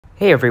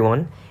Hey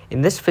everyone,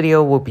 in this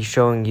video we'll be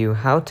showing you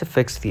how to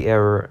fix the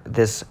error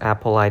this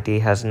Apple ID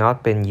has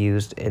not been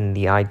used in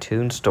the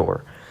iTunes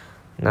store.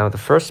 Now the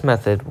first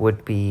method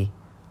would be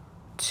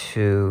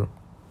to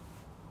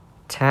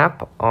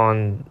tap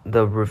on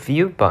the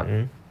review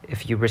button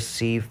if you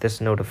receive this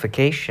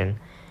notification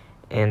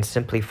and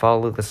simply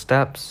follow the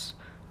steps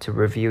to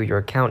review your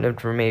account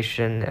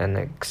information and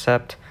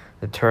accept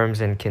the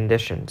terms and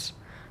conditions.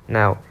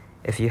 Now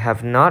if you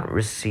have not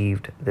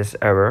received this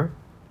error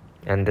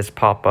and this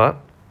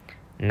pop-up,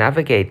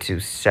 navigate to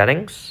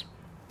Settings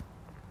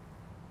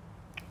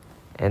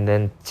and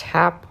then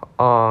tap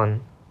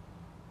on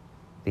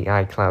the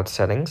iCloud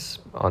settings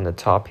on the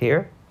top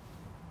here,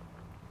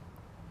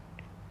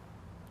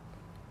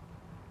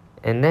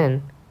 and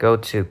then go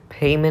to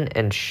Payment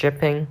and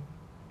Shipping,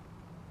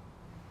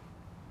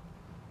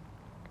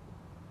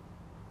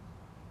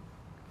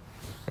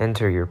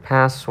 enter your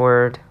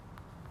password,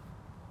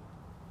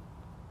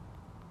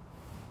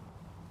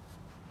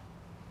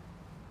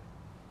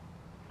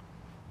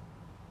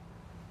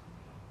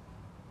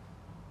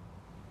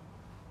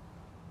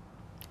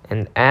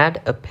 and add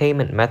a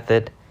payment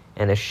method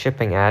and a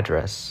shipping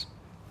address.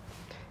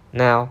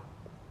 Now,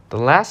 the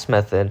last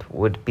method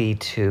would be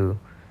to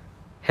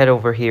head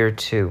over here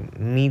to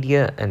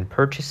Media and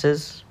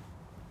Purchases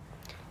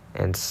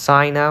and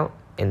sign out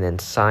and then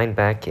sign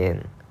back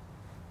in.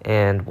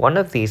 And one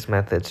of these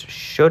methods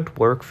should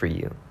work for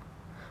you.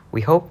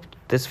 We hope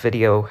this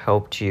video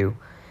helped you.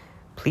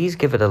 Please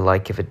give it a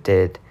like if it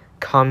did,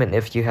 comment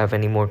if you have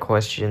any more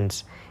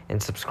questions,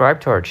 and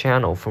subscribe to our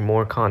channel for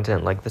more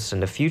content like this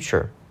in the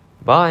future.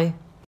 Bye!